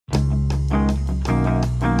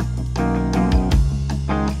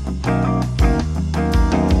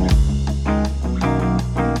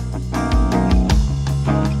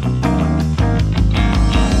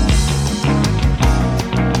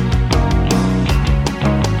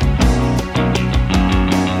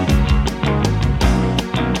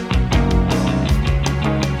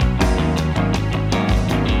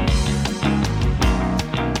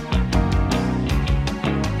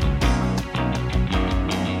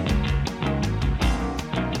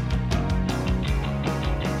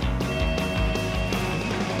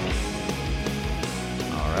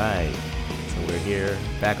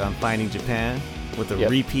back on Finding Japan with a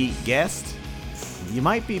Yep. repeat guest. You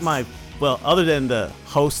might be other than the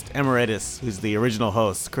host emeritus, who's the original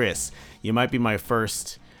host, Chris, you might be my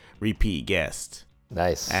first repeat guest.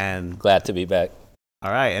 Nice. And Glad to be back.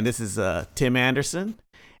 all right, and this is Tim Anderson.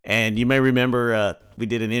 And you may remember we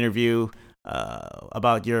did an interview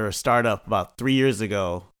about your startup about 3 years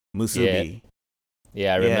ago, Musubi.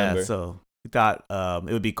 Yeah, I remember. Yeah, so we thought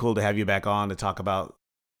it would be cool to have you back on to talk about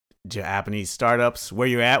Japanese startups, where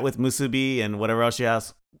you're at with Musubi, and whatever else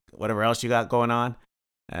you got going on.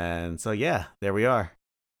 And so, yeah, there we are.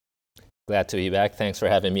 Glad to be back. Thanks for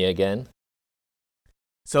having me again.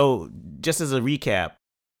 So, just as a recap,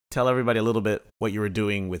 tell everybody a little bit what you were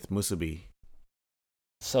doing with Musubi.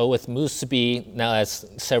 So with Musubi, now that's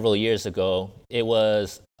several years ago, it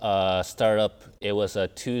was a startup. It was a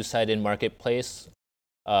two-sided marketplace,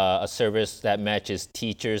 a service that matches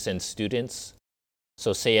teachers and students.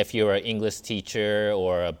 So say if you're an English teacher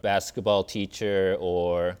or a basketball teacher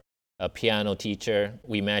or a piano teacher,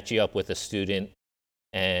 we match you up with a student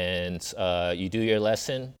and you do your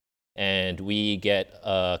lesson and we get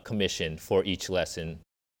a commission for each lesson.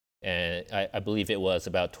 And I believe it was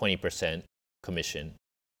about 20% commission.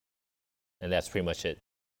 And that's pretty much it.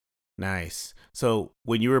 Nice. So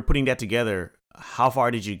when you were putting that together, how far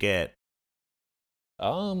did you get?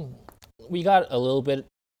 We got a little bit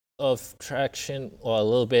of traction, or a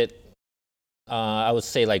little bit, I would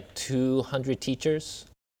say like 200 teachers.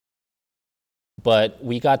 But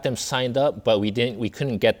we got them signed up, but we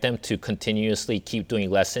couldn't get them to continuously keep doing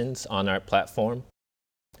lessons on our platform.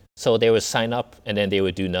 So they would sign up and then they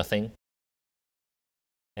would do nothing.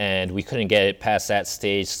 And we couldn't get it past that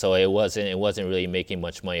stage, so it wasn't really making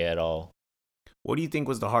much money at all. What do you think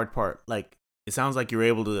was the hard part? Like, it sounds like you were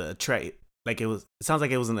able to attract, it sounds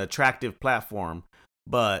like it was an attractive platform,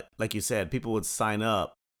 but like you said, people would sign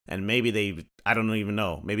up and maybe I don't even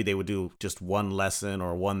know, maybe they would do just one lesson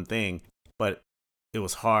or one thing, but it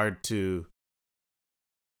was hard to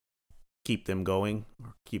keep them going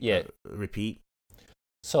or repeat.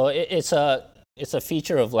 So it's a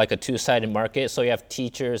feature of like a two-sided market. So you have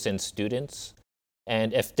teachers and students.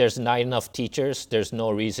 And if there's not enough teachers, there's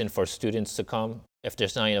no reason for students to come. If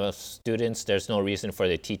there's not enough students, there's no reason for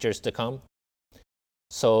the teachers to come.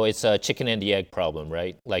 So it's a chicken and the egg problem,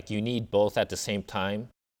 right? Like you need both at the same time.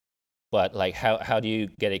 But like how do you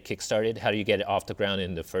get it kickstarted? How do you get it off the ground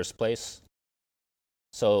in the first place?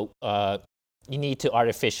 So you need to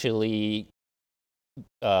artificially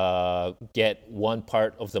get one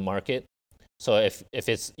part of the market. So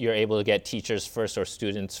if you're able to get teachers first or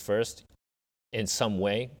students first in some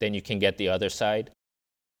way, then you can get the other side.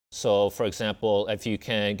 So for example, if you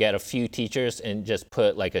can get a few teachers and just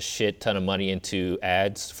put like a shit ton of money into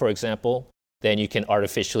ads, for example, then you can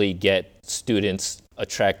artificially get students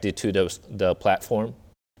attracted to the platform.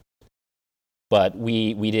 But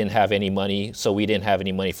we didn't have any money, so we didn't have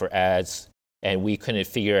any money for ads, and we couldn't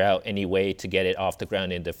figure out any way to get it off the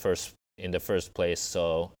ground in the first place.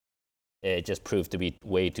 So it just proved to be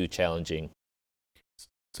way too challenging.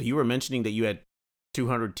 So you were mentioning that you had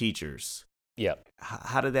 200 teachers. Yeah.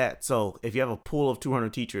 How did that? So if you have a pool of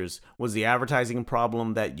 200 teachers, was the advertising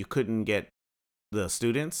problem that you couldn't get the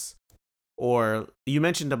students? Or you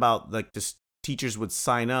mentioned about like the teachers would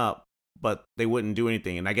sign up, but they wouldn't do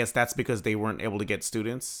anything. And I guess that's because they weren't able to get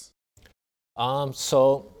students?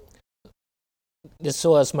 So this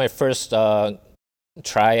was my first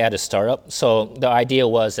try at a startup. So the idea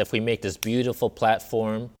was if we make this beautiful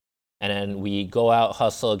platform and then we go out,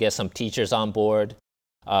 hustle, get some teachers on board,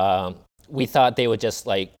 we thought they would just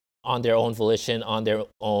like on their own volition, on their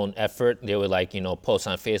own effort, they would like, post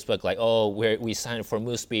on Facebook like, oh, we signed up for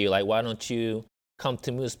Musubi. Like, why don't you come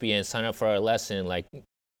to Musubi and sign up for our lesson? Like,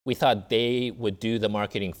 we thought they would do the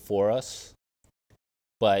marketing for us.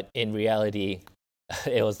 But in reality,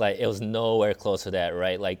 it was nowhere close to that,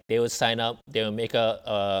 right? Like they would sign up, they would make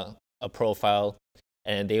a profile,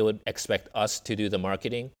 and they would expect us to do the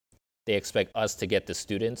marketing. They expect us to get the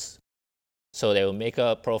students. So they would make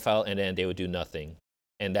a profile and then they would do nothing.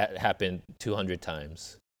 And that happened 200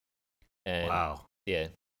 times. And wow. Yeah.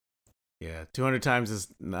 Yeah, 200 times is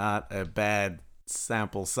not a bad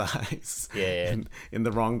sample size. Yeah. In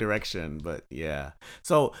the wrong direction, but yeah.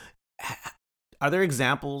 So are there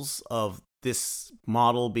examples of this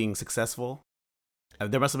model being successful?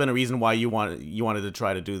 There must have been a reason why you wanted to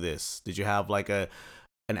try to do this. Did you have like an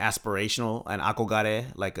aspirational, an akogare,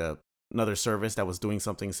 like another service that was doing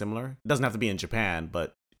something similar? It doesn't have to be in Japan,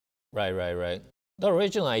 but Right. The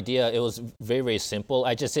original idea, it was very, very simple.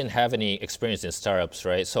 I just didn't have any experience in startups,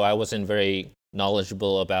 right? So I wasn't very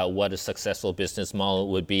knowledgeable about what a successful business model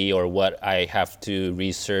would be or what I have to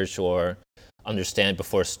research or understand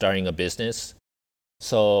before starting a business.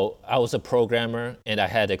 So I was a programmer and I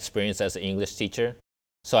had experience as an English teacher.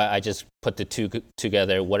 So I just put the two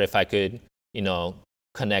together. What if I could, you know,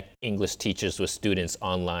 connect English teachers with students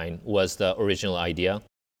online was the original idea.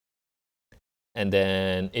 And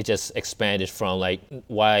then it just expanded from like,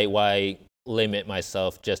 why limit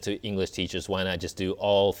myself just to English teachers? Why not just do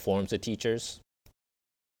all forms of teachers?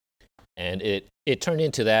 And it turned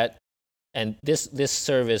into that. And this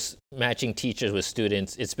service, matching teachers with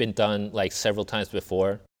students, it's been done like several times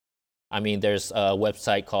before. I mean, there's a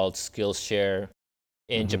website called Skillshare.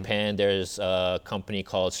 In Japan, there's a company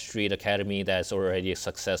called Street Academy that's already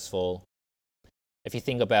successful. If you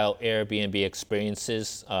think about Airbnb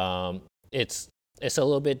experiences, it's a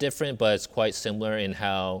little bit different, but it's quite similar in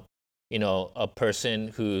how, you know, a person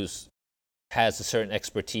who's has a certain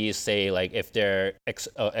expertise, say like if they're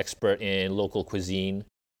expert in local cuisine,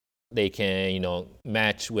 they can, you know,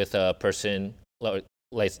 match with a person, like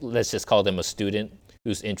let's just call them a student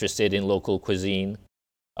who's interested in local cuisine.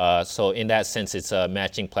 So in that sense, it's a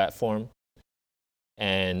matching platform.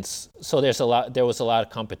 And so there was a lot of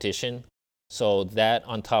competition. So that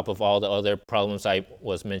on top of all the other problems I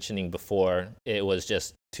was mentioning before, it was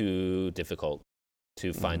just too difficult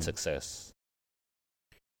to find success.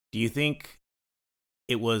 Do you think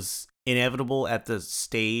it was inevitable at the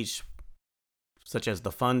stage, such as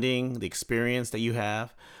the funding, the experience that you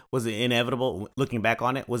have? Was it inevitable, looking back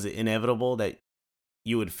on it, was it inevitable that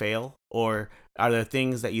you would fail? Or are there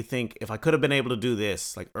things that you think, if I could have been able to do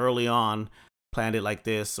this, like early on, planned it like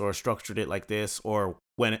this, or structured it like this, or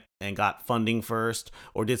went and got funding first,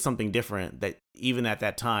 or did something different, that even at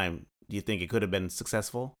that time, do you think it could have been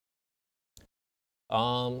successful?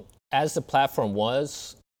 As the platform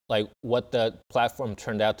was, like what the platform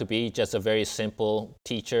turned out to be, just a very simple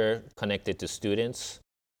teacher connected to students.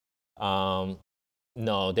 No,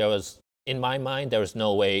 in my mind, there was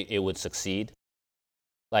no way it would succeed.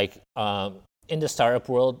 Like in the startup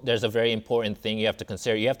world, there's a very important thing you have to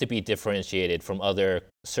consider. You have to be differentiated from other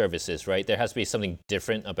services, right? There has to be something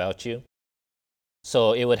different about you.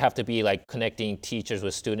 So it would have to be like connecting teachers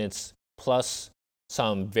with students plus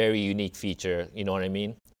some very unique feature, you know what I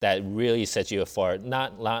mean? That really sets you apart.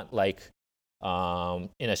 Not like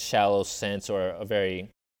in a shallow sense or a very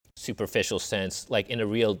superficial sense, like in a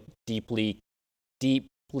real deeply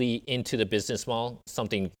into the business model,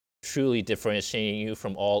 something truly differentiating you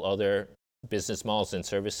from all other business models and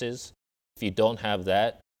services. If you don't have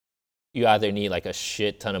that, you either need like a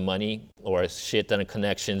shit ton of money or a shit ton of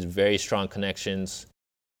connections, very strong connections,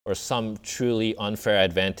 or some truly unfair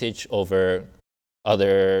advantage over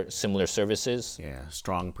other similar services. Yeah,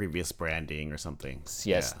 strong previous branding or something.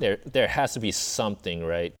 Yes, Yeah. there has to be something,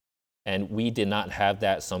 right? And we did not have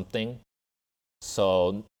that something.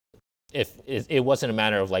 So if it wasn't a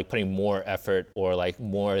matter of like putting more effort or like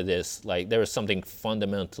more of this, like there was something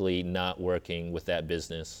fundamentally not working with that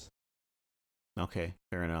business. Okay,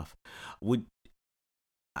 fair enough. Would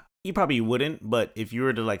you probably wouldn't, but if you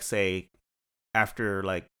were to like say, after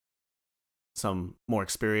like some more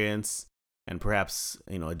experience and perhaps,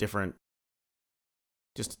 you know, a different,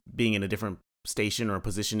 just being in a different station or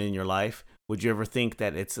position in your life, would you ever think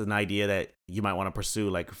that it's an idea that you might want to pursue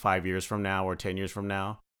like 5 years from now or 10 years from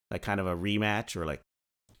now, like kind of a rematch? Or like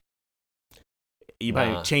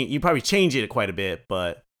Nah, you probably change it quite a bit,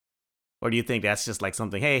 but, or do you think that's just like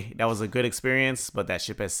something, hey, that was a good experience, but that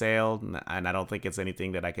ship has sailed, and I don't think it's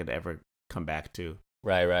anything that I could ever come back to?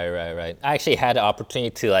 right. I actually had the opportunity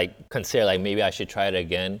to like consider like maybe I should try it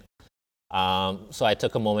again. So I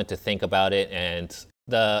took a moment to think about it, and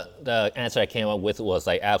the answer I came up with was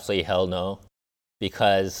like absolutely hell no,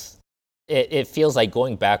 because it feels like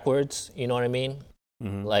going backwards. You know what I mean?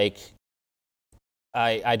 Mm-hmm. Like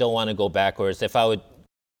I don't want to go backwards. If I would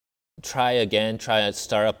try to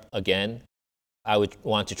start up again, I would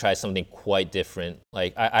want to try something quite different.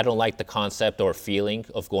 Like I don't like the concept or feeling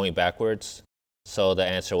of going backwards. So the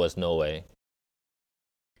answer was no way.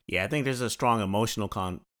 Yeah, I think there's a strong emotional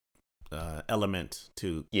element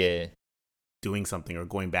to Yeah, doing something or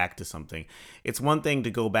going back to something. It's one thing to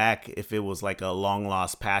go back if it was like a long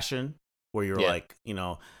lost passion, where you're yeah, like, you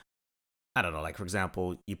know, I don't know, like for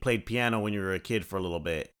example, you played piano when you were a kid for a little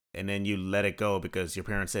bit, and then you let it go because your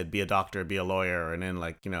parents said be a doctor, be a lawyer, and then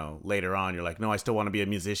like, you know, later on you're like, no, I still want to be a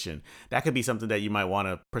musician. That could be something that you might want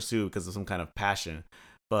to pursue because of some kind of passion.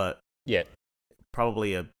 But yeah.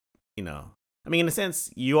 probably a, you know, I mean, in a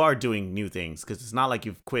sense, you are doing new things because it's not like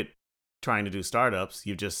you've quit trying to do startups.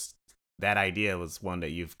 You just, that idea was one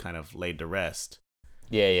that you've kind of laid to rest.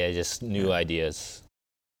 Yeah, just Yeah. new ideas.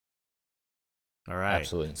 All right.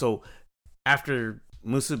 Absolutely. So after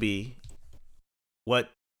Musubi,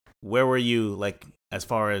 what where were you like as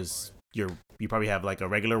far as you probably have like a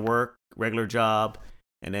regular job,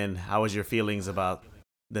 and then how was your feelings about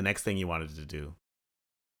the next thing you wanted to do?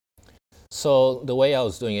 So the way I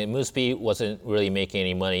was doing it, Mooseby wasn't really making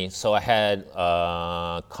any money. So I had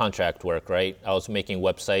contract work, right? I was making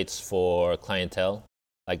websites for clientele.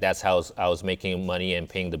 Like that's how I was making money and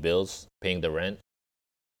paying the bills, paying the rent.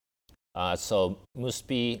 So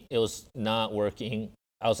Mooseby, it was not working.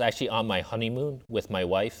 I was actually on my honeymoon with my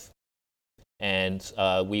wife, and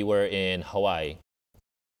we were in Hawaii.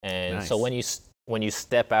 And so Nice. when you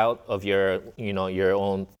step out of your your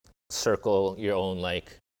own circle, your own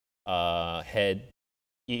like head,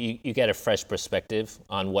 you get a fresh perspective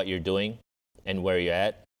on what you're doing and where you're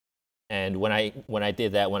at. And when I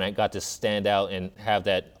did that, when I got to stand out and have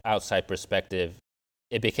that outside perspective,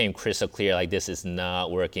 it became crystal clear. Like this is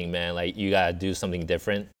not working, man. Like you gotta do something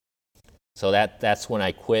different. So that's when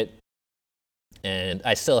I quit, and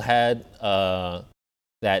I still had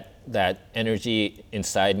that energy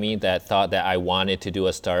inside me that thought that I wanted to do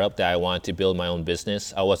a startup, that I wanted to build my own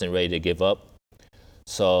business. I wasn't ready to give up.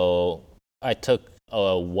 So I took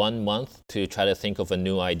 1 month to try to think of a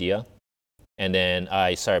new idea, and then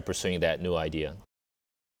I started pursuing that new idea.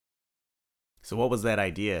 So what was that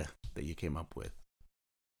idea that you came up with?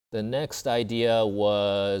 The next idea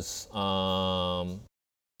was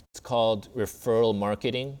it's called referral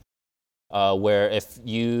marketing, where if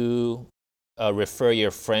you refer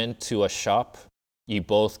your friend to a shop, you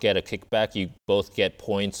both get a kickback, you both get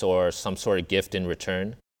points or some sort of gift in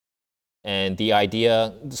return. And the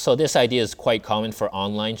idea, so this idea is quite common for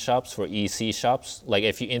online shops, for EC shops. Like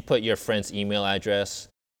if you input your friend's email address,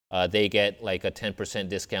 they get like a 10%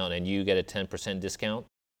 discount and you get a 10% discount.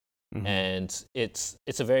 Mm-hmm. And it's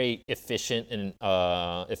a very efficient and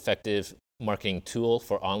effective marketing tool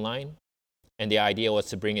for online. And the idea was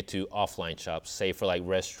to bring it to offline shops, say for like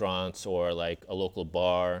restaurants or like a local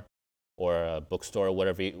bar or a bookstore,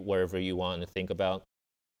 whatever you want to think about.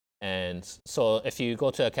 And so if you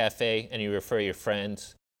go to a cafe and you refer your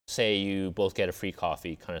friends, say you both get a free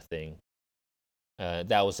coffee kind of thing.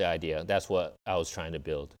 That was the idea. That's what I was trying to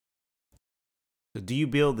build. So do you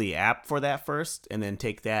build the app for that first and then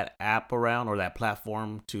take that app around or that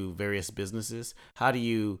platform to various businesses? How do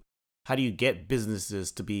you get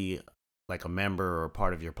businesses to be like a member or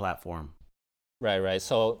part of your platform? Right, right.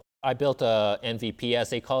 So I built a MVP,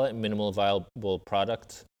 as they call it, minimal viable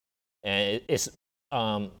product, and it's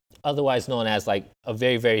otherwise known as like a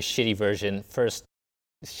very very shitty version, first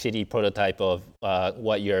shitty prototype of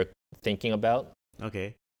what you're thinking about,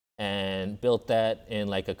 Okay. and built that in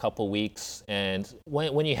like a couple weeks. And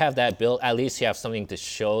when you have that built, at least you have something to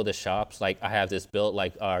show the shops. Like I have this built.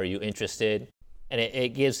 Like, are you interested? And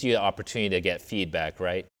it gives you the opportunity to get feedback,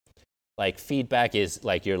 right? Like feedback is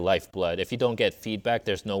like your lifeblood. If you don't get feedback,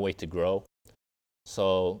 there's no way to grow.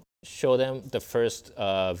 So show them the first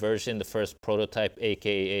version, the first prototype,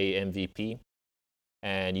 aka MVP,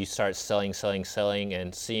 and you start selling,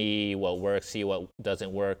 and see what works, see what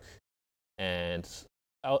doesn't work. And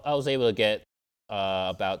I was able to get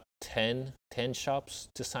about 10 shops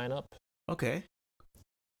to sign up. Okay.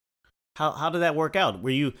 How did that work out?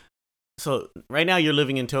 Were you so right now you're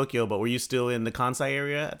living in Tokyo, but were you still in the Kansai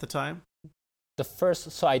area at the time?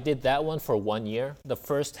 So I did that one for 1 year. The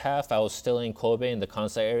first half I was still in Kobe in the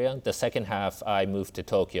Kansai area. The second half I moved to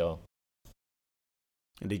Tokyo.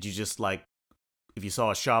 And did you just like if you saw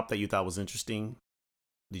a shop that you thought was interesting,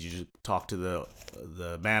 did you just talk to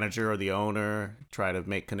the manager or the owner, try to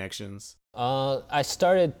make connections? I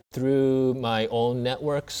started through my own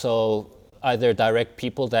network, so either direct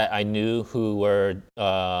people that I knew who were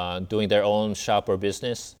doing their own shop or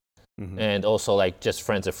business, Mm-hmm. and also like just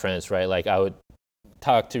friends of friends, right? Like I would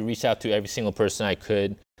reach out to every single person I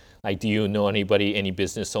could. Like, do you know anybody, any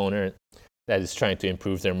business owner that is trying to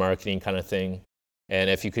improve their marketing kind of thing? And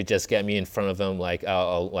if you could just get me in front of them, like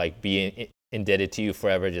I'll like be indebted to you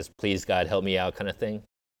forever. Just please, God, help me out, kind of thing.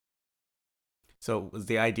 So was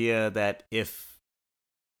the idea that if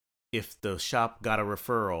the shop got a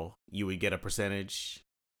referral, you would get a percentage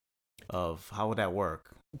of how would that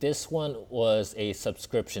work? This one was a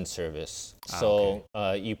subscription service, Okay.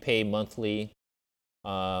 so you pay monthly.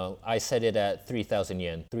 I set it at 3,000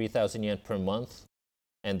 yen, 3,000 yen per month,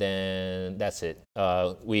 and then that's it.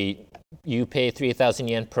 You pay 3,000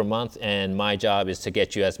 yen per month, and my job is to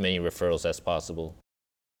get you as many referrals as possible.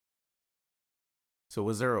 So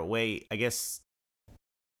was there a way, I guess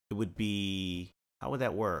it would be how would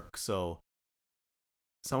that work? So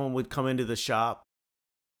someone would come into the shop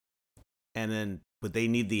and then would they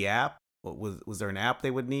need the app? Was there an app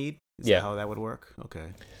they would need? Is that Yeah. how that would work?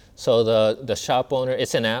 Okay. So the shop owner,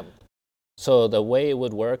 it's an app. So the way it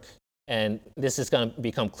would work, and this is going to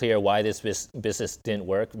become clear why this business didn't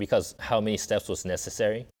work, because how many steps was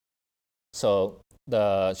necessary. So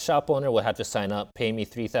the shop owner would have to sign up, pay me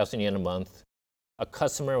 3,000 yen a month. A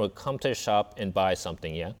customer would come to the shop and buy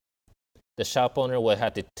something, yeah? The shop owner would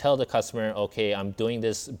have to tell the customer, okay, I'm doing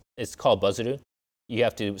this. It's called Buzzeru. You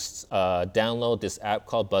have to download this app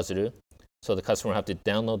called Buzzeru. So the customer would have to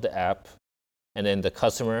download the app, and then the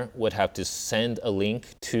customer would have to send a link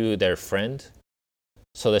to their friend.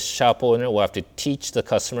 So the shop owner will have to teach the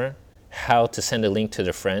customer how to send a link to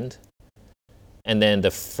their friend. And then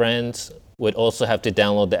the friend would also have to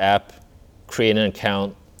download the app, create an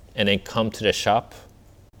account, and then come to the shop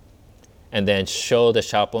and then show the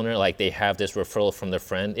shop owner like they have this referral from their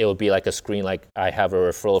friend. It would be like a screen like, I have a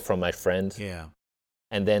referral from my friend. Yeah.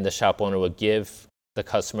 And then the shop owner would give the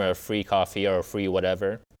customer a free coffee or a free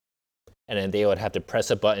whatever. And then they would have to press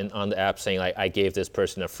a button on the app saying like, I gave this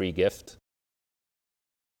person a free gift.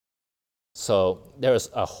 So there was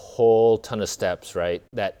a whole ton of steps, right,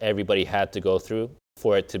 that everybody had to go through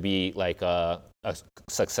for it to be like a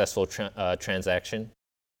successful transaction.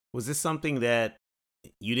 Was this something that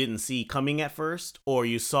you didn't see coming at first, or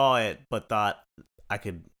you saw it but thought I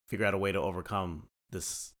could figure out a way to overcome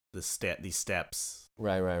these steps?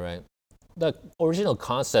 Right. The original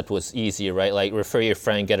concept was easy, right? Like refer your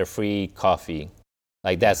friend, get a free coffee.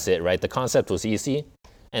 Like that's it, right? The concept was easy.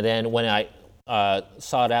 And then when I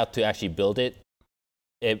sought out to actually build it,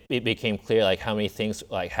 it became clear like how many things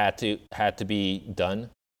like had to be done.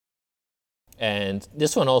 And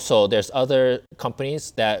this one also, there's other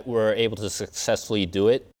companies that were able to successfully do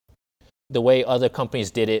it. The way other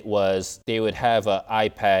companies did it was they would have an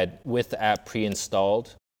iPad with the app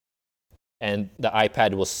pre-installed, and the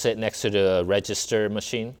iPad will sit next to the register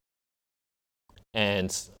machine,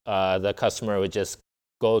 and the customer would just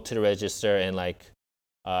go to the register and like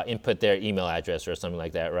input their email address or something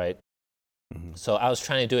like that, right? Mm-hmm. So I was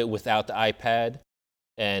trying to do it without the iPad,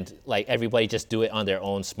 and like everybody just do it on their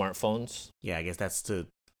own smartphones. Yeah, I guess that's to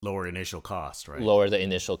lower initial cost, right? Lower the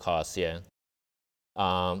initial cost, yeah.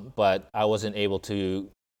 But I wasn't able to,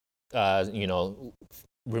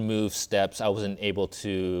 remove steps. I wasn't able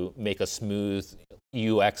to make a smooth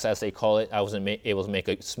UX, as they call it. I wasn't able to make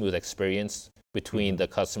a smooth experience between the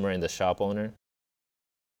customer and the shop owner.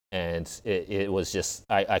 And it was just,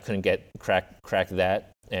 I couldn't crack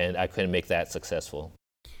that, and I couldn't make that successful.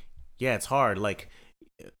 Yeah, it's hard. Like,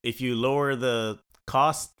 if you lower the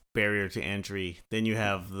cost barrier to entry, then you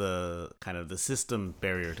have the kind of the system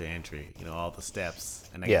barrier to entry, all the steps.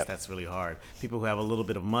 And I guess that's really hard. People who have a little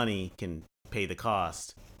bit of money can pay the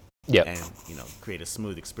cost and, create a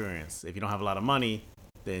smooth experience. If you don't have a lot of money,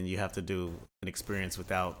 then you have to do an experience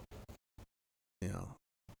without,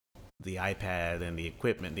 the iPad and the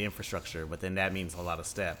equipment, the infrastructure, but then that means a lot of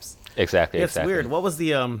steps. Exactly. It's weird. What was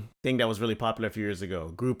the thing that was really popular a few years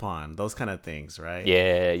ago? Groupon, those kind of things, right?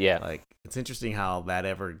 Yeah. Like, it's interesting how that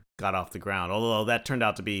ever got off the ground, although that turned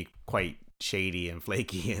out to be quite shady and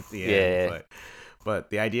flaky at the end. But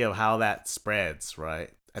the idea of how that spreads, right?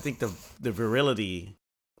 I think the virility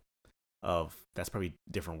of, that's probably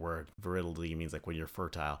a different word. Virility means like when you're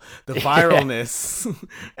fertile. The viralness,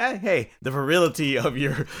 hey, the virility of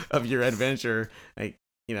your adventure, like,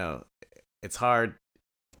 it's hard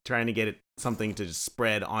trying to get something to just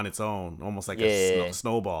spread on its own, almost like a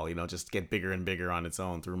snowball, just get bigger and bigger on its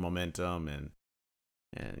own through momentum and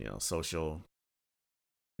social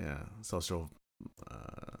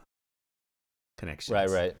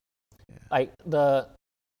connections. Right. Yeah. Like the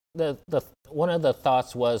one of the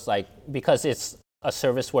thoughts was like, because it's a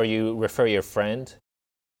service where you refer your friend,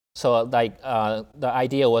 so like the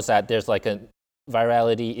idea was that there's like a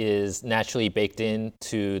virality is naturally baked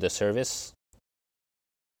into the service.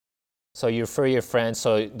 So you refer your friend,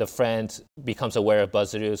 so the friend becomes aware of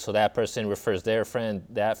Buzzeru, so that person refers their friend,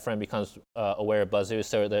 that friend becomes aware of Buzzeru,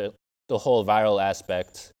 so the whole viral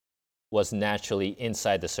aspect was naturally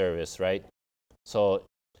inside the service, right? So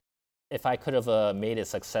if I could have made it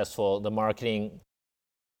successful, the marketing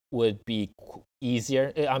would be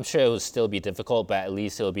easier. I'm sure it would still be difficult, but at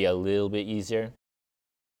least it would be a little bit easier.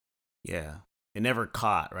 Yeah. It never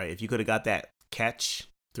caught, right? If you could have got that catch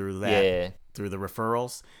through that, through the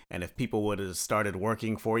referrals, and if people would have started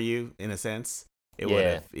working for you, in a sense, it would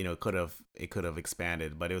have, it could have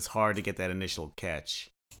expanded, but it was hard to get that initial catch.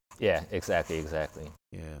 Yeah, exactly.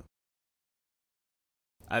 Yeah.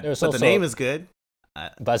 But the name is good.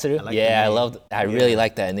 Buzzeru? I really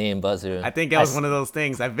like that name, Buzzeru. I think that was one of those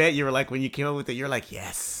things. I bet you were like, when you came up with it, you're like,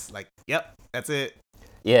 yes, like, yep, that's it.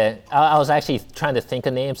 Yeah, I was actually trying to think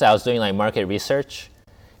of names. I was doing like market research,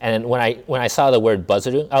 and when I saw the word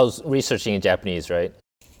Buzzeru, I was researching in Japanese, right?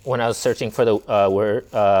 when I was searching for the word,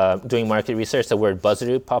 doing market research, the word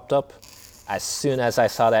Buzzaroo popped up. As soon as I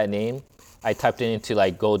saw that name, I typed it into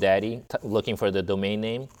like GoDaddy, looking for the domain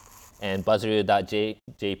name, and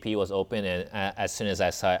buzzaroo.jp was open. And as soon as I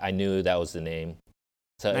saw it, I knew that was the name.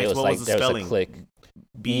 So Nice. it was What was like the there was a spelling? click.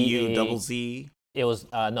 BU double Z. It was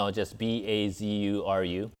no, just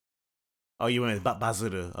Bazuru. Oh, you went with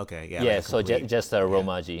Bazuru. Okay, yeah. Yeah, Like a so complete. just the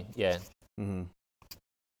Romaji. Yeah. Hmm.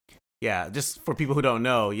 Yeah, just for people who don't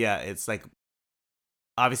know, yeah, it's like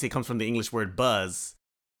obviously it comes from the English word buzz,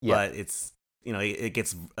 Yeah. but it's it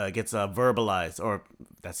gets verbalized, or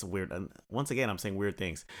that's weird. Once again, I'm saying weird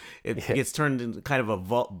things. It Yeah. gets turned into kind of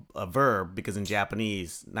a verb because in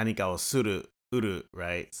Japanese, nanika o suru uru,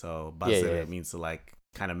 right? So Yeah. bazuru Yeah. means to like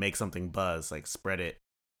kind of make something buzz, like spread it.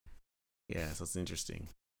 Yeah, so it's interesting.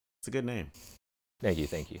 It's a good name. Thank you.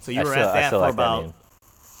 Thank you. So you were at I that still for like that about name.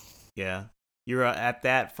 yeah. You were at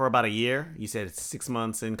that for about a year. You said it's 6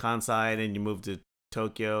 months in Kansai, and you moved to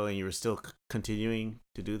Tokyo, and you were still continuing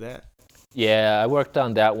to do that. Yeah, I worked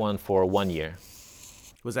on that one for 1 year.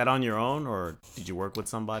 Was that on your own, or did you work with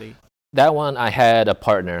somebody? That one I had a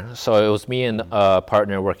partner, so it was me and Mhm. a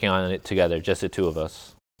partner working on it together, just the two of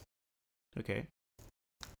us. Okay.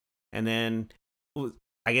 And then,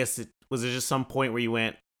 I guess was there just some point where you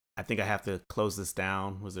went, I think I have to close this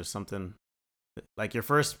down? Was there something like your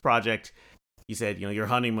first project? You said your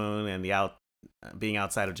honeymoon and being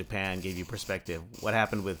outside of Japan gave you perspective. What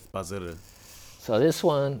happened with Bazuru? So this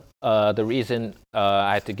one, the reason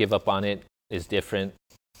I had to give up on it is different.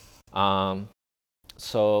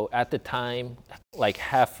 So at the time, like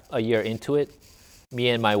half a year into it, me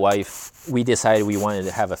and my wife, we decided we wanted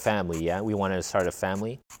to have a family. Yeah, we wanted to start a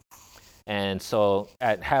family, and so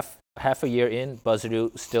at half a year in,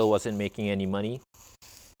 Buzzaroo still wasn't making any money,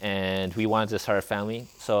 and we wanted to start a family.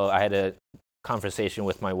 So I had a conversation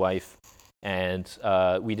with my wife, and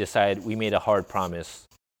we made a hard promise.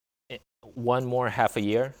 One more half a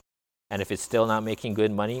year, and if it's still not making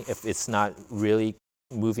good money, if it's not really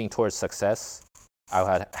moving towards success,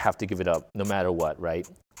 I'll have to give it up no matter what, right?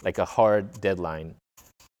 Like a hard deadline.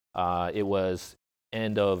 It was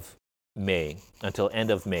end of May, until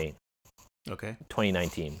end of May Okay.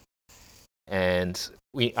 2019. And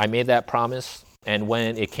I made that promise, and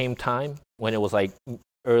when it came time, when it was like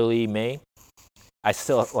early May, I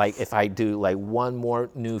still like if I do like one more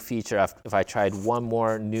new feature, if I tried one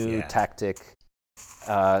more new tactic,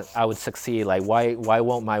 I would succeed. Like why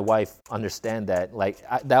won't my wife understand that? Like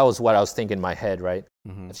that was what I was thinking in my head, right?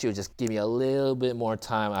 Mm-hmm. If she would just give me a little bit more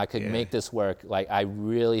time, I could make this work. Like I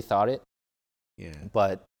really thought it. Yeah.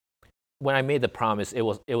 But when I made the promise, it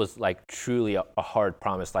was like truly a hard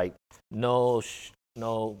promise. Like no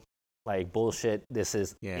like bullshit. This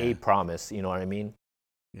is a promise. You know what I mean?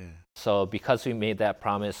 Yeah. So because we made that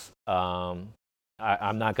promise, I'm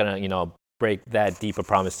not gonna break that deeper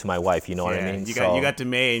promise to my wife. You know what I mean? You got to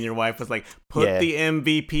May, and your wife was like, "Put the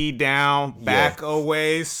MVP down, back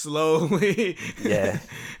away slowly." Yeah.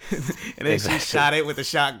 And then she shot it with a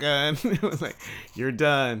shotgun. It was like, "You're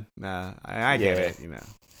done." Nah, I get it.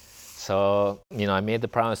 So I made the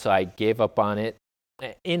promise, so I gave up on it.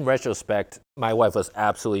 In retrospect, my wife was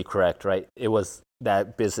absolutely correct, right? It was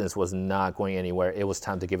that business was not going anywhere. It was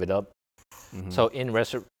time to give it up. Mm-hmm. So in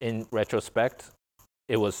retrospect,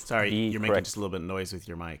 it was sorry. You're making just a little bit of noise with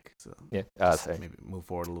your mic. So sorry. Maybe move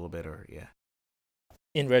forward a little bit, or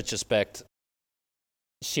In retrospect,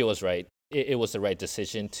 she was right. It was the right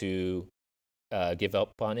decision to give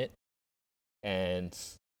up on it, and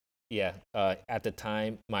at the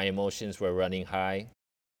time my emotions were running high,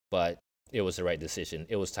 but it was the right decision.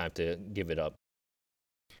 It was time to give it up.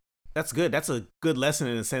 That's good. That's a good lesson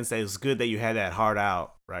in the sense that it's good that you had that heart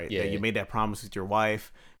out, right? Yeah. That you made that promise with your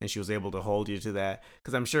wife, and she was able to hold you to that.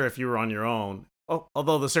 Because I'm sure if you were on your own,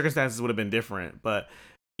 although the circumstances would have been different, but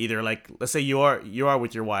either like let's say you are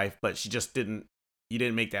with your wife, but she just you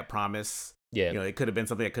didn't make that promise. Yeah. It could have been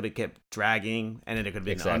something that could have kept dragging, and then it could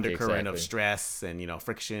have been an undercurrent of stress and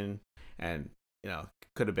friction, and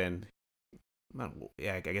could have been.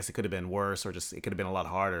 I guess it could have been worse, or just it could have been a lot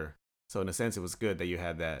harder. So in a sense, it was good that you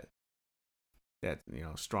had that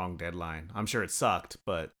strong deadline. I'm sure it sucked,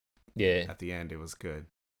 but at the end, it was good.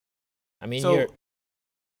 I mean,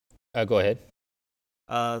 go ahead.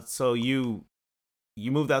 So you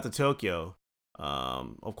moved out to Tokyo.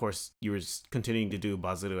 Of course, you were continuing to do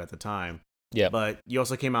Bazuru at the time. Yeah. But you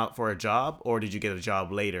also came out for a job, or did you get a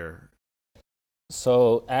job later?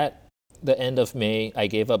 So at the end of May, I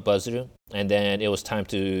gave up Buzzaroo, and then it was time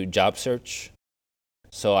to job search.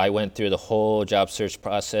 So I went through the whole job search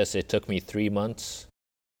process. It took me 3 months.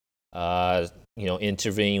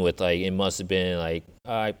 Interviewing with it must have been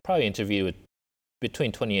I probably interviewed with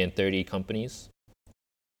between 20 and 30 companies.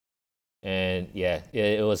 And yeah,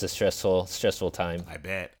 it was a stressful time. I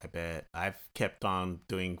bet. I've kept on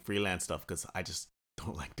doing freelance stuff because I just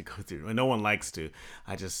don't like to go through. No one likes to.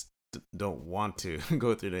 I just don't want to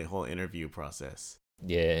go through the whole interview process.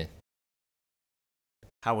 Yeah.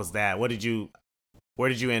 How was that? Where did you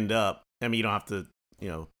end up? I mean, you don't have to,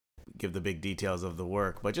 give the big details of the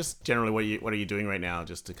work, but just generally, what are you doing right now,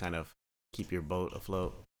 just to kind of keep your boat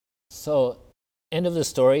afloat? So, end of the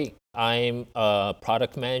story. I'm a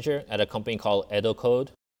product manager at a company called EdoCode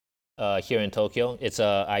here in Tokyo. It's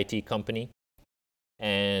a IT company,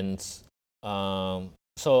 and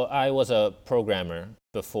so I was a programmer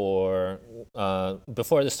before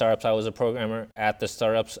the startups. I was a programmer at the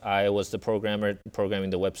startups. I was the programmer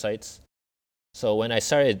programming the websites. So when I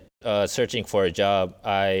started searching for a job,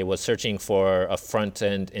 I was searching for a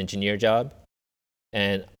front-end engineer job,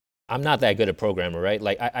 and I'm not that good a programmer, right?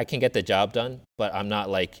 Like I can get the job done, but I'm not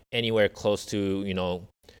like anywhere close to,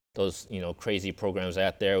 those, crazy programs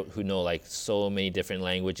out there who know like so many different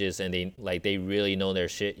languages, and they really know their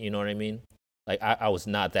shit, you know what I mean? Like I was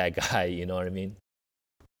not that guy, you know what I mean?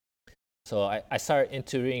 So I started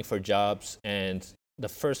interviewing for jobs, and the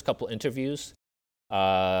first couple interviews,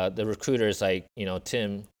 the recruiter is like,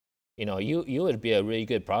 Tim, you would be a really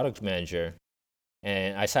good product manager.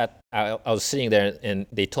 And I was sitting there, and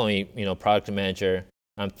they told me, product manager.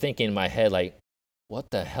 I'm thinking in my head, like,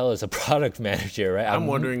 what the hell is a product manager, right? I'm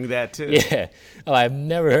wondering that too. Yeah. Oh, I've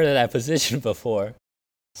never heard of that position before.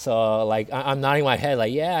 So, like, I'm nodding my head,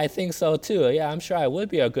 like, yeah, I think so too. Yeah, I'm sure I would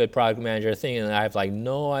be a good product manager, thinking I have, like,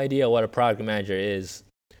 no idea what a product manager is.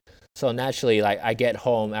 So, naturally, like, I get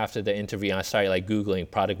home after the interview, and I start, like, Googling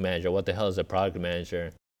product manager. What the hell is a product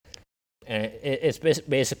manager? And it's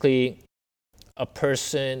basically a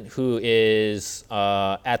person who is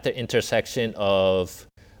at the intersection of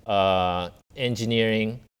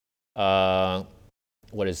engineering,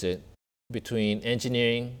 between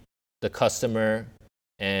engineering, the customer,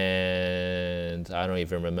 and I don't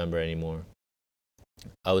even remember anymore.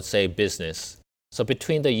 I would say business. So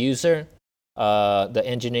between the user, the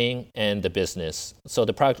engineering, and the business. So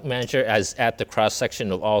the product manager is at the cross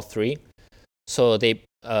section of all three. So they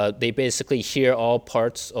basically hear all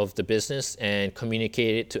parts of the business and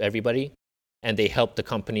communicate it to everybody, and they help the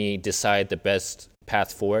company decide the best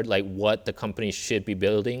path forward, like what the company should be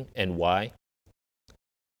building and why,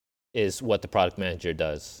 is what the product manager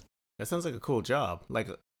does. That sounds like a cool job. Like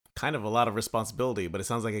kind of a lot of responsibility, but it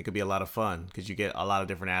sounds like it could be a lot of fun because you get a lot of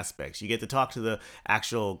different aspects. You get to talk to the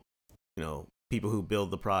actual, people who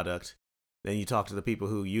build the product. Then you talk to the people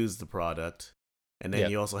who use the product. And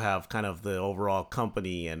then you also have kind of the overall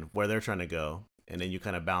company and where they're trying to go. And then you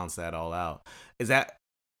kind of balance that all out. Is that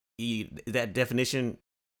definition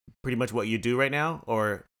pretty much what you do right now?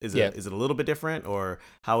 Or is it a little bit different? Or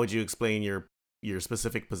how would you explain your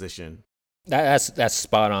specific position? That's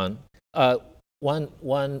spot on.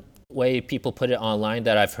 One way people put it online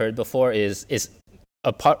that I've heard before is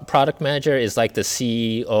a product manager is like the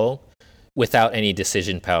CEO without any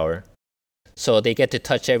decision power. So they get to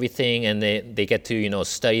touch everything, and they get to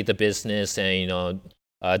study the business and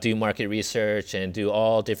do market research and do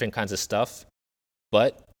all different kinds of stuff,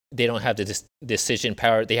 but they don't have the decision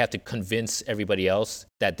power. They have to convince everybody else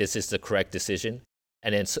that this is the correct decision,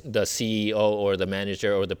 and then the CEO or the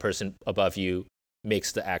manager or the person above you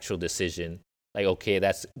makes the actual decision. Like, okay,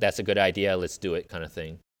 that's a good idea. Let's do it, kind of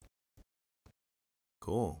thing.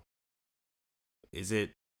 Cool.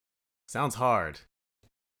 Sounds hard.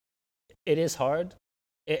 It is hard.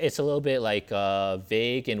 It's a little bit like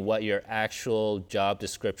vague in what your actual job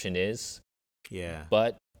description is. Yeah.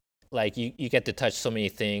 But like you get to touch so many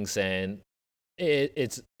things, and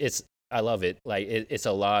it's I love it. Like it's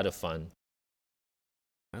a lot of fun.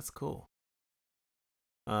 That's cool.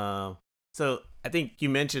 So I think you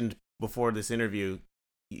mentioned before this interview,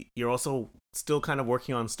 you're also still kind of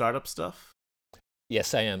working on startup stuff.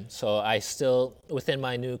 Yes, I am. So I still, within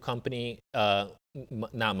my new company,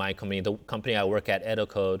 not my company, the company I work at,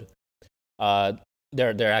 EdoCode,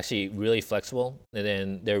 they're actually really flexible, and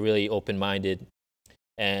then they're really open-minded,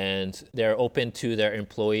 and they're open to their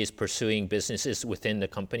employees pursuing businesses within the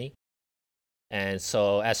company. And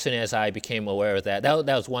so as soon as I became aware of that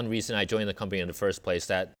was one reason I joined the company in the first place,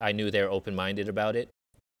 that I knew they were open-minded about it.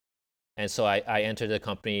 And so I entered the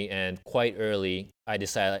company, and quite early, I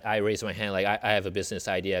decided, I raised my hand, like, I have a business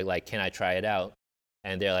idea, like, can I try it out?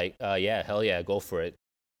 And they're like, yeah, hell yeah, go for it.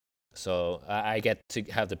 So I get to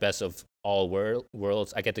have the best of all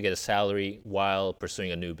worlds. I get to get a salary while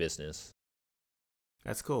pursuing a new business.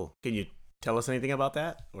 That's cool. Can you tell us anything about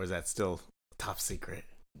that? Or is that still top secret?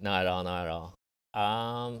 Not at all, not at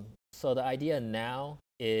all. So the idea now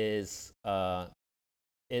is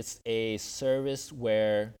it's a service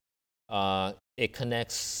where it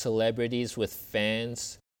connects celebrities with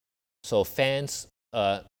fans. So fans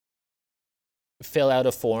fill out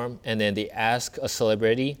a form and then they ask a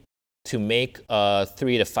celebrity to make a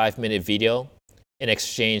 3 to 5 minute video in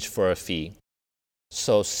exchange for a fee.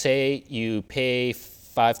 So say you pay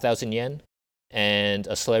 5,000 yen and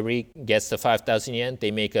a celebrity gets the 5,000 yen, they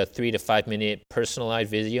make a 3 to 5 minute personalized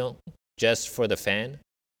video just for the fan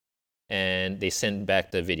and they send back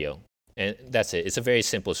the video. And that's it. It's a very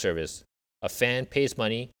simple service. A fan pays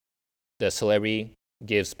money, the celebrity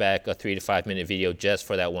gives back a 3 to 5 minute video just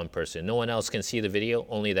for that one person. No one else can see the video,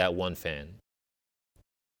 only that one fan.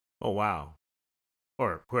 Oh, wow.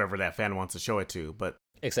 Or whoever that fan wants to show it to, but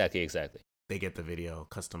Exactly. they get the video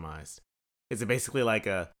customized. Is it basically like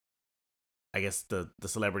I guess the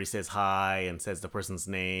celebrity says hi and says the person's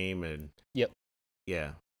name and Yep.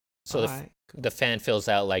 yeah. So All right. the fan fills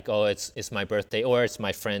out like, oh, it's my birthday or it's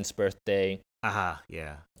my friend's birthday. Aha,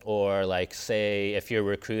 yeah. Or like say if you're a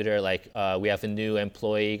recruiter, like we have a new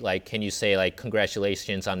employee, like can you say like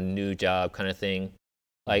congratulations on a new job kind of thing.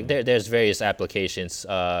 Like there's various applications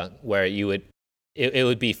where it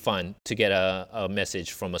would be fun to get a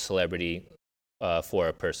message from a celebrity for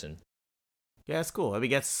a person. Yeah, that's cool. I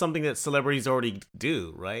mean, that's something that celebrities already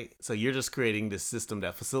do, right? So you're just creating this system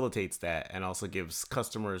that facilitates that and also gives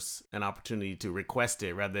customers an opportunity to request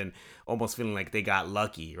it rather than almost feeling like they got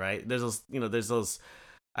lucky, right? There's those,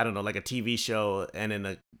 I don't know, like a TV show and then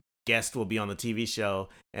a guest will be on the TV show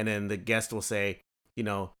and then the guest will say, you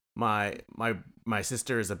know, my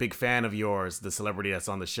sister is a big fan of yours, the celebrity that's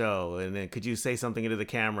on the show. And then could you say something into the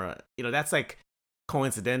camera? You know, that's like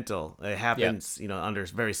coincidental. It happens, under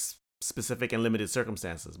very specific and limited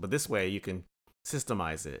circumstances. But this way you can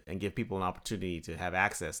systemize it and give people an opportunity to have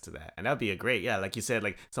access to that. And that'd be a great, yeah, like you said,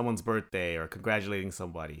 like someone's birthday or congratulating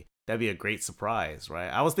somebody. That'd be a great surprise, right?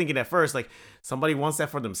 I was thinking at first, like somebody wants that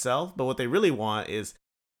for themselves, but what they really want is,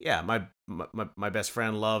 yeah, my best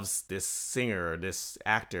friend loves this singer or this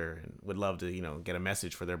actor and would love to, get a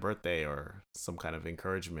message for their birthday or some kind of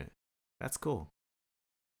encouragement. That's cool.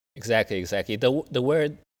 Exactly. The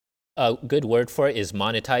word, a good word for it is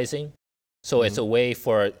monetizing. So it's a way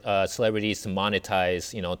for celebrities to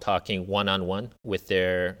monetize, talking one-on-one with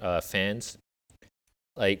their fans.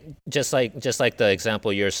 Like just like the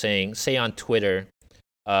example you're saying, say on Twitter,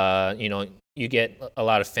 you get a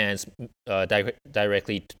lot of fans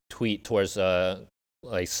directly tweet towards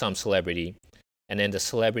like some celebrity, and then the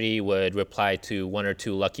celebrity would reply to one or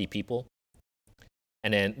two lucky people,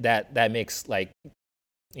 and then that makes like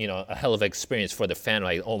a hell of an experience for the fan.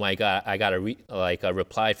 Like, oh my god, I got a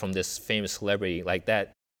reply from this famous celebrity. Like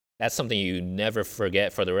that's something you never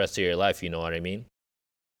forget for the rest of your life. You know what I mean?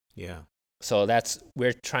 Yeah. So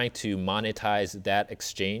we're trying to monetize that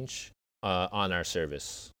exchange on our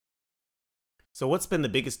service. So what's been the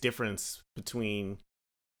biggest difference between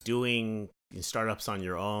doing startups on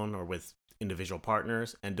your own or with individual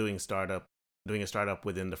partners and doing a startup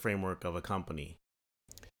within the framework of a company?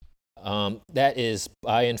 That is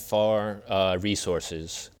by and far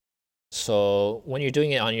resources. So when you're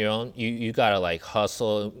doing it on your own, you gotta like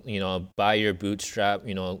hustle, buy your bootstrap,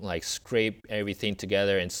 like scrape everything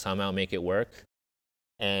together and somehow make it work.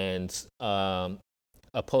 And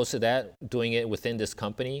opposed to that, doing it within this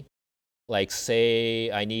company, like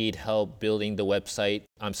say I need help building the website,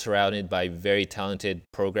 I'm surrounded by very talented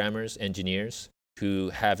programmers, engineers who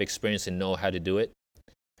have experience and know how to do it.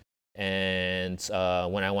 And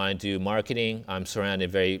when I want to do marketing, I'm surrounded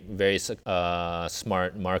very, very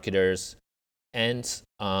smart marketers. And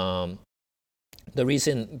the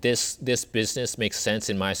reason this business makes sense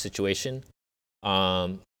in my situation,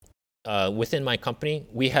 within my company,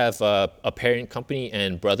 we have a parent company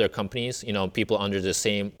and brother companies, people under the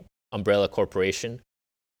same umbrella corporation.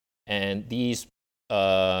 And these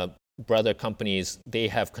brother companies, they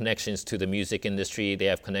have connections to the music industry, they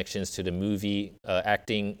have connections to the movie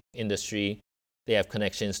acting industry, they have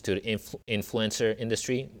connections to the influencer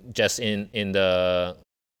industry. Just in the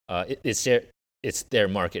it's their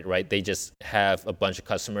market, right? They just have a bunch of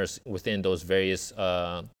customers within those various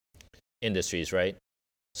industries, right?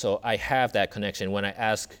 So I have that connection. When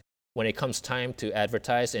it comes time to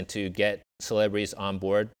advertise and to get celebrities on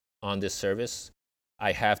board on this service,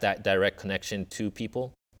 I have that direct connection to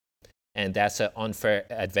people. And that's an unfair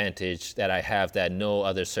advantage that I have that no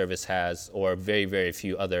other service has, or very, very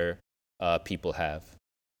few other people have.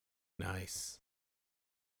 Nice.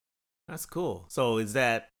 That's cool. So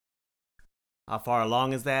how far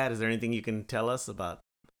along is that? Is there anything you can tell us about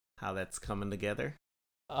how that's coming together?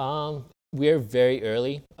 We're very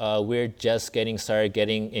early. We're just getting started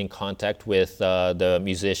getting in contact with the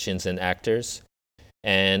musicians and actors.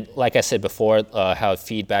 And like I said before, how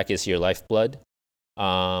feedback is your lifeblood.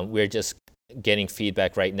 We're just getting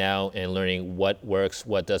feedback right now and learning what works,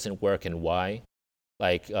 what doesn't work, and why.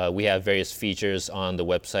 Like we have various features on the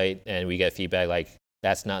website, and we get feedback like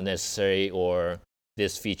that's not necessary, or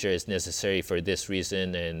this feature is necessary for this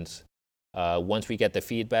reason. And once we get the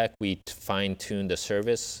feedback, we fine tune the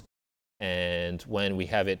service. And when we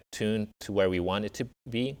have it tuned to where we want it to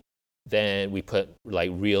be, then we put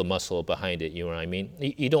like real muscle behind it. You know what I mean?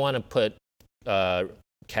 You don't want to put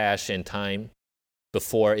cash and time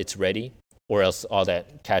before it's ready, or else all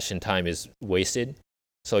that cash and time is wasted.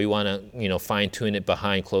 So you want to, fine tune it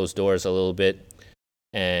behind closed doors a little bit,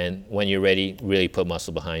 and when you're ready, really put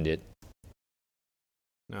muscle behind it.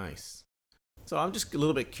 Nice. So I'm just a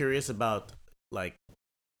little bit curious about like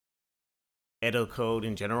Edo Code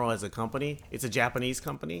in general as a company. It's a Japanese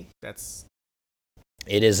company.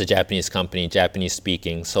 It is a Japanese company, Japanese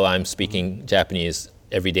speaking. So I'm speaking Japanese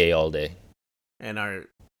every day, all day. And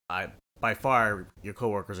by far your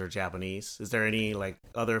coworkers are Japanese. Is there any like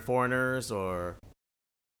other foreigners or?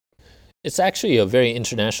 It's actually a very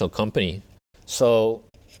international company. So,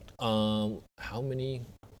 how many?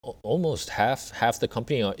 Almost half the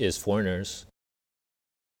company is foreigners.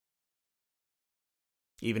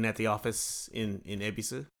 Even at the office in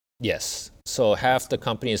Ebisu? Yes. So half the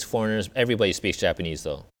company is foreigners. Everybody speaks Japanese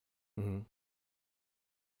though. Mm-hmm.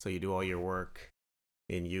 So you do all your work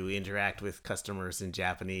and you interact with customers in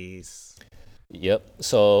Japanese. Yep.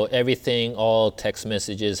 So everything, all text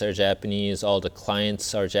messages are Japanese. All the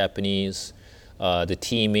clients are Japanese. The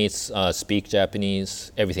teammates speak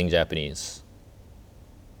Japanese. Everything Japanese.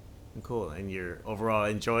 Cool. And you're overall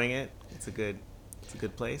enjoying it? It's a good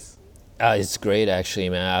place? It's great, actually,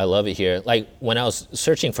 man. I love it here. Like when I was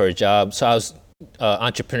searching for a job, so I was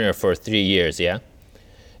entrepreneur for 3 years, yeah.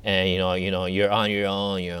 And you're on your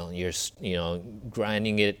own. You're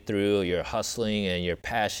grinding it through. You're hustling and you're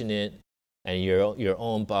passionate, and you're your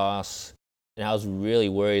own boss. And I was really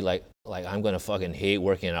worried, like I'm gonna fucking hate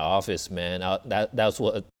working in an office, man. That's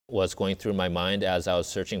what was going through my mind as I was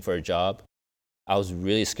searching for a job. I was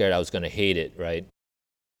really scared I was gonna hate it, right?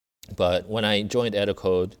 But when I joined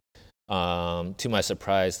Edacode, to my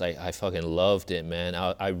surprise, like I fucking loved it, man.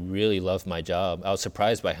 I really loved my job. I was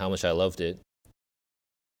surprised by how much I loved it.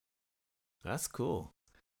 That's cool.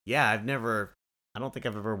 Yeah, I don't think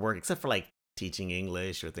I've ever worked except for like teaching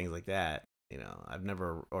English or things like that.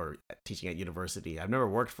 Or teaching at university. I've never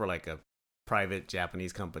worked for like a private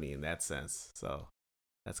Japanese company in that sense. So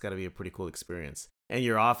that's got to be a pretty cool experience. And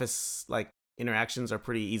your office like interactions are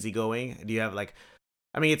pretty easygoing. Do you have like,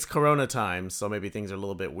 I mean, it's Corona time, so maybe things are a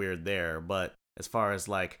little bit weird there. But as far as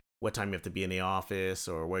like what time you have to be in the office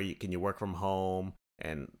or where you can work from home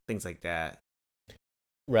and things like that.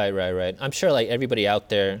 Right. I'm sure like everybody out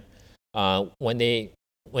there,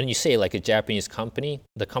 when you say like a Japanese company,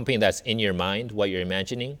 the company that's in your mind, what you're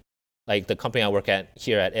imagining, like the company I work at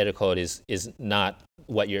here at Edacode is not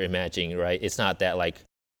what you're imagining, right? It's not that like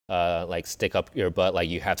stick up your butt, like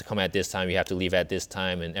you have to come at this time, you have to leave at this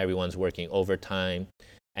time, and everyone's working overtime,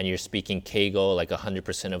 and you're speaking Keigo like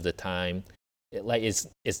 100% of the time.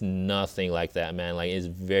 It's nothing like that, man. Like it's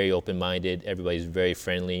very open-minded. Everybody's very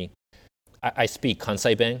friendly. I speak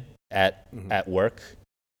Kansai Ben at work.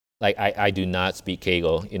 Like I do not speak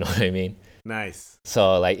Keigo. You know what I mean? Nice.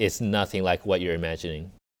 So like it's nothing like what you're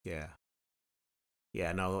imagining. Yeah.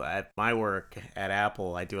 Yeah, no, at my work at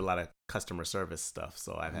Apple, I do a lot of customer service stuff,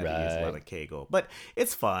 so I've had to use a lot of Keigo. But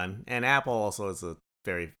it's fun, and Apple also is a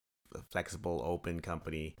very flexible, open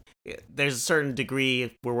company. There's a certain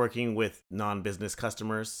degree we're working with non-business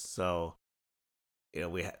customers, so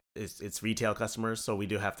it's retail customers, so we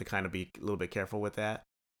do have to kind of be a little bit careful with that.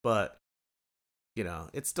 But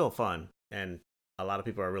it's still fun, and a lot of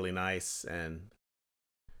people are really nice, and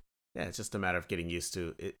yeah, it's just a matter of getting used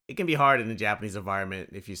to it. It can be hard in the Japanese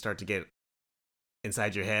environment if you start to get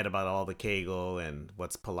inside your head about all the keigo and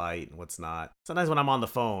what's polite and what's not. Sometimes when I'm on the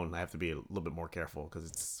phone, I have to be a little bit more careful because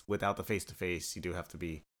it's without the face to face. You do have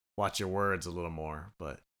to watch your words a little more.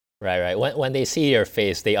 But right. When they see your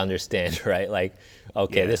face, they understand, right? Like,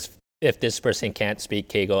 okay, yeah. If this person can't speak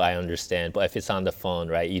keigo, I understand. But if it's on the phone,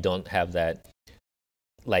 right, you don't have that.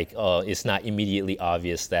 Like, it's not immediately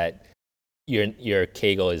obvious that your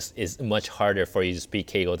keigo is much harder for you to speak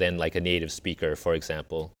keigo than like a native speaker, for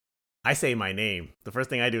example. I say my name. The first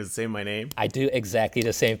thing I do is say my name. I do exactly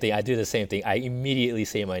the same thing. I do the same thing. I immediately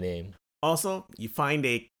say my name. Also, you find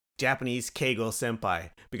a Japanese Keigo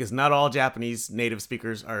Senpai, because not all Japanese native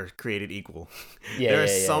speakers are created equal. Yeah, There are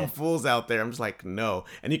yeah, some yeah, fools out there. I'm just like, no.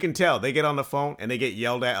 And you can tell they get on the phone and they get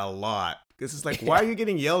yelled at a lot. This is like, why yeah, are you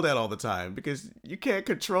getting yelled at all the time? Because you can't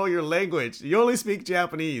control your language. You only speak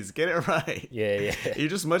Japanese. Get it right. yeah, yeah, yeah, You're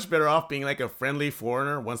just much better off being like a friendly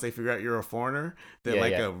foreigner once they figure out you're a foreigner than yeah,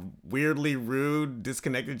 like yeah. a weirdly rude,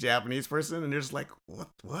 disconnected Japanese person. And they're just like,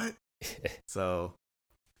 what? So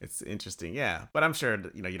it's interesting, yeah. But I'm sure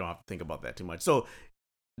you don't have to think about that too much. So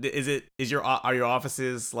are your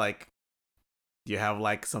offices like? Do you have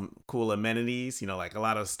like some cool amenities? Like a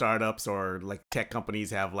lot of startups or like tech companies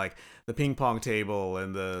have like the ping pong table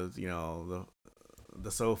and the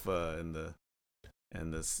sofa and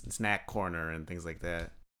the snack corner and things like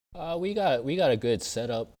that. We got a good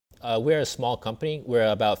setup. We're a small company. We're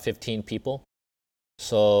about 15 people,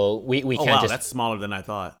 so we Oh can't wow, just that's smaller than I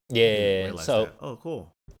thought. yeah, I didn't yeah, yeah. realize So that. Oh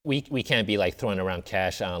cool. we can't be like throwing around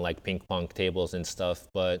cash on like ping pong tables and stuff.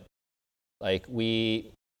 But like we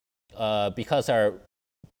because our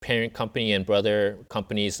parent company and brother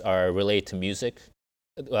companies are related to music,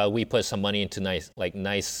 we put some money into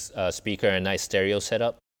nice speaker and nice stereo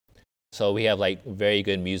setup. So we have like very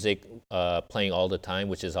good music playing all the time,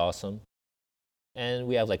 which is awesome. And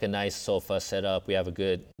we have like a nice sofa set up.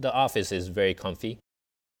 The office is very comfy.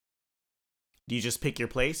 Do you just pick your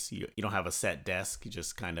place? You don't have a set desk. You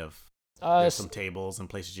just kind of Uh, there's s- some tables and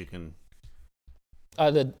places you can.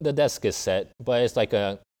 the desk is set, but it's like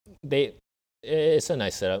they it's a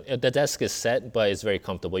nice setup. The desk is set, but it's very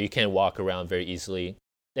comfortable. You can walk around very easily.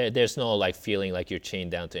 There's no like feeling like you're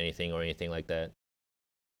chained down to anything or anything like that.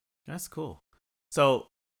 That's cool. So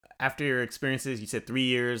after your experiences, you said 3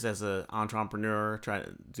 years as an entrepreneur, trying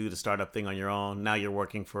to do the startup thing on your own. Now you're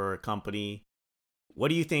working for a company. What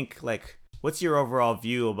do you think? Like, what's your overall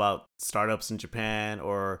view about startups in Japan,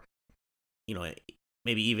 or you know,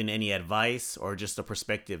 maybe even any advice or just a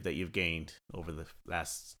perspective that you've gained over the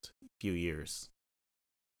last few years?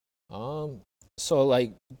 Um, so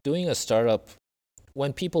like doing a startup,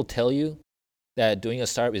 when people tell you that doing a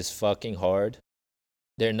startup is fucking hard,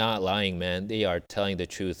 they're not lying, man. They are telling the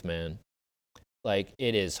truth, man. Like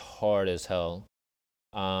it is hard as hell.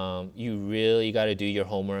 You really got to do your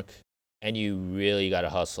homework, and you really got to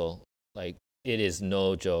hustle. Like it is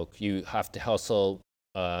no joke. You have to hustle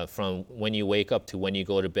from when you wake up to when you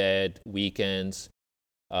go to bed, weekends.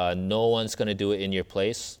 No one's gonna do it in your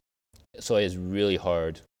place, so it's really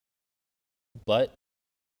hard. But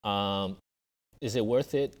um, is it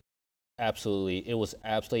worth it? Absolutely. It was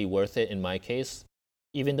absolutely worth it in my case.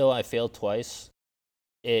 Even though I failed twice,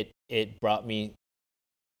 it brought me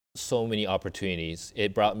so many opportunities.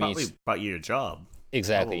 It brought me Probably brought you your job.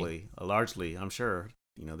 exactly. Probably, largely, I'm sure.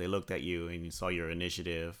 They looked at you and you saw your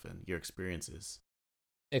initiative and your experiences.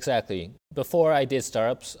 Exactly. Before I did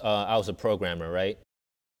startups, I was a programmer, right?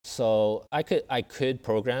 So I could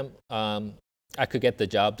program. I could get the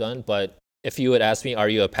job done. But if you would ask me, are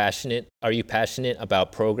you passionate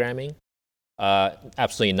about programming?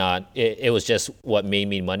 Absolutely not. It was just what made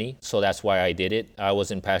me money. So that's why I did it. I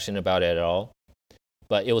wasn't passionate about it at all.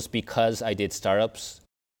 But it was because I did startups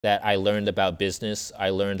that I learned about business. I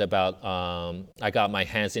got my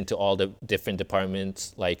hands into all the different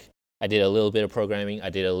departments. Like I did a little bit of programming, I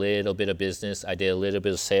did a little bit of business, I did a little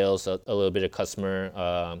bit of sales, a little bit of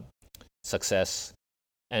customer success.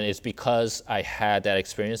 And it's because I had that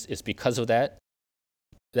experience. It's because of that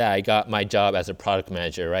I got my job as a product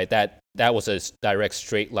manager, right? That was a direct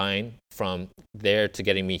straight line from there to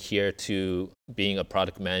getting me here to being a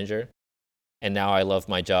product manager. And now I love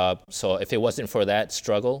my job. So if it wasn't for that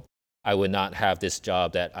struggle, I would not have this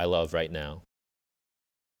job that I love right now.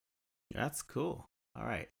 That's cool. All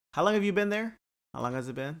right. How long have you been there? How long has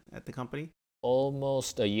it been at the company?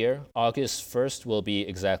 Almost a year. August 1st will be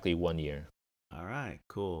exactly 1 year. All right,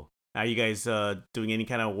 cool. Are you guys doing any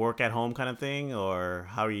kind of work at home kind of thing, or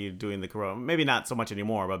how are you doing the corona? Maybe not so much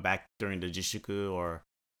anymore, but back during the Jishuku, or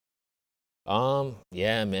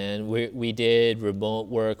Yeah, man. We did remote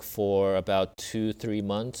work for about 2, 3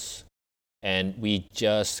 months, and we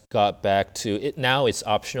just got back to it. Now it's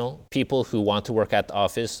optional. People who want to work at the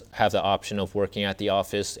office have the option of working at the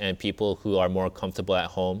office, and people who are more comfortable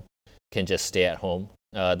at home can just stay at home.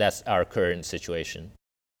 That's our current situation.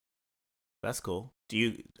 that's cool. Do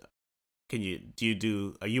you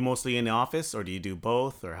do? Are you mostly in the office, or do you do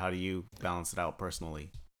both, or how do you balance it out personally?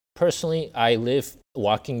 Personally, I live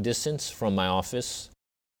walking distance from my office,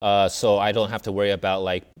 so I don't have to worry about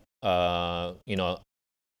like you know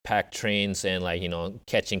packed trains and like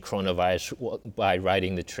catching coronavirus by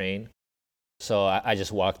riding the train. So I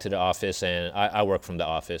just walk to the office and I work from the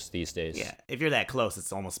office these days. Yeah, if you're that close,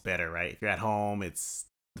 it's almost better, right? If you're at home, it's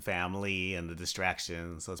the family and the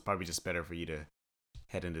distractions. So it's probably just better for you to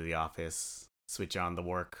head into the office, switch on the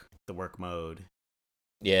work mode.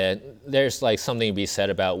 Yeah, there's like something to be said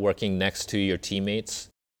about working next to your teammates.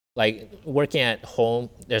 Like working at home,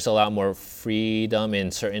 there's a lot more freedom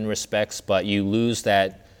in certain respects, but you lose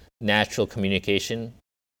that natural communication,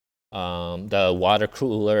 the water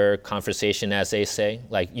cooler conversation, as they say.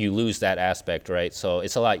 Like you lose that aspect, right? So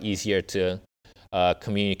it's a lot easier to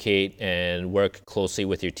communicate and work closely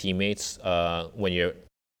with your teammates when you're.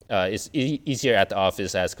 It's easier at the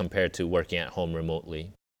office as compared to working at home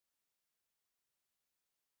remotely.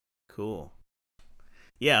 Cool.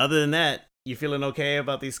 Yeah, other than that, you feeling okay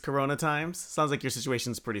about these corona times? Sounds like your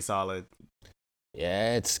situation's pretty solid.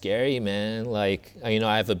 Yeah, it's scary, man. Like, I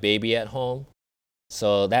have a baby at home.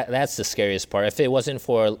 So that's the scariest part. If it wasn't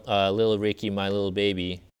for little Ricky, my little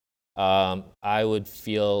baby, I would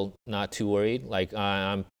feel not too worried. Like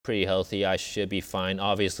I'm pretty healthy. I should be fine.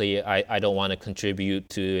 Obviously, I don't want to contribute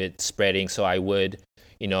to it spreading, so I would,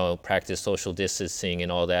 practice social distancing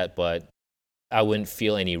and all that, but I wouldn't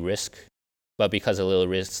feel any risk. But because of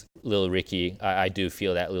little Ricky, I do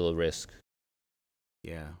feel that little risk.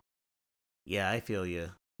 Yeah. Yeah, I feel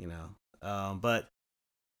you, but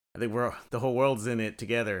I think the whole world's in it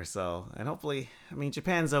together. So, and hopefully, I mean,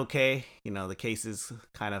 Japan's okay. The cases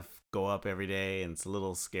kind of go up every day, and it's a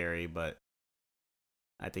little scary, but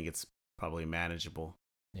I think it's probably manageable.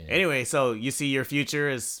 Yeah. Anyway, so you see your future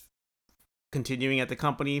is continuing at the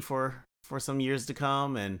company for some years to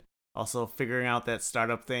come, and also figuring out that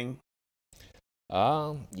startup thing.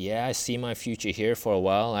 Yeah, I see my future here for a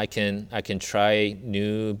while. I can try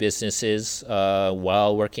new businesses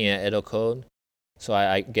while working at EdoCode. So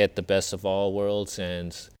I get the best of all worlds,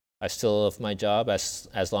 and I still love my job as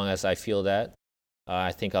long as I feel that.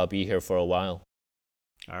 I think I'll be here for a while.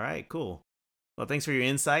 All right, cool. Well, thanks for your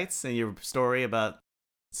insights and your story about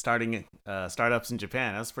starting startups in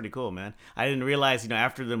Japan. That was pretty cool, man. I didn't realize,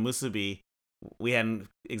 after the Musubi, we hadn't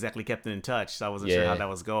exactly kept in touch, so I wasn't sure how that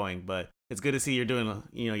was going. But it's good to see you're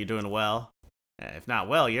doing well. If not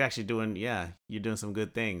well, you're actually you're doing some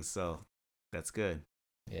good things. So that's good.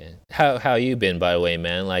 Yeah. How you been, by the way,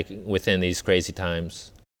 man? Like within these crazy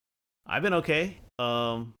times. I've been okay.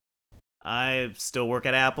 I still work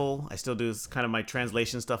at Apple. I still do kind of my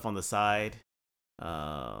translation stuff on the side.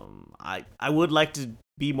 I would like to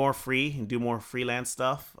be more free and do more freelance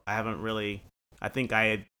stuff. I haven't really. I think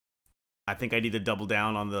I need to double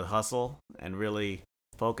down on the hustle and really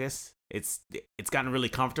focus. It's gotten really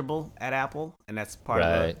comfortable at Apple, and that's part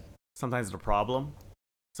of sometimes the problem.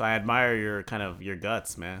 So I admire your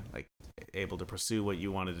guts, man. Like able to pursue what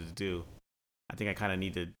you wanted to do. I think I kind of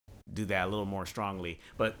need to do that a little more strongly.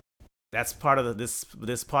 But that's part of this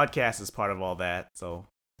podcast is part of all that. So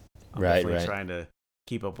I'm definitely trying to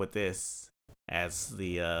keep up with this. As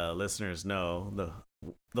the listeners know,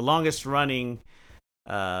 the longest running,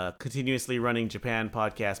 continuously running Japan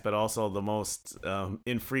podcast, but also the most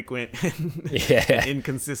infrequent and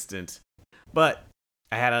inconsistent. But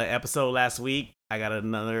I had an episode last week. I got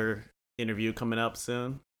another interview coming up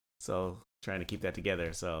soon. So trying to keep that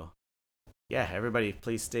together. So yeah, everybody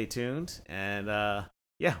please stay tuned. And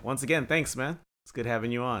once again, thanks, man. It's good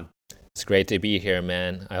having you on. It's great to be here,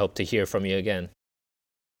 man. I hope to hear from you again.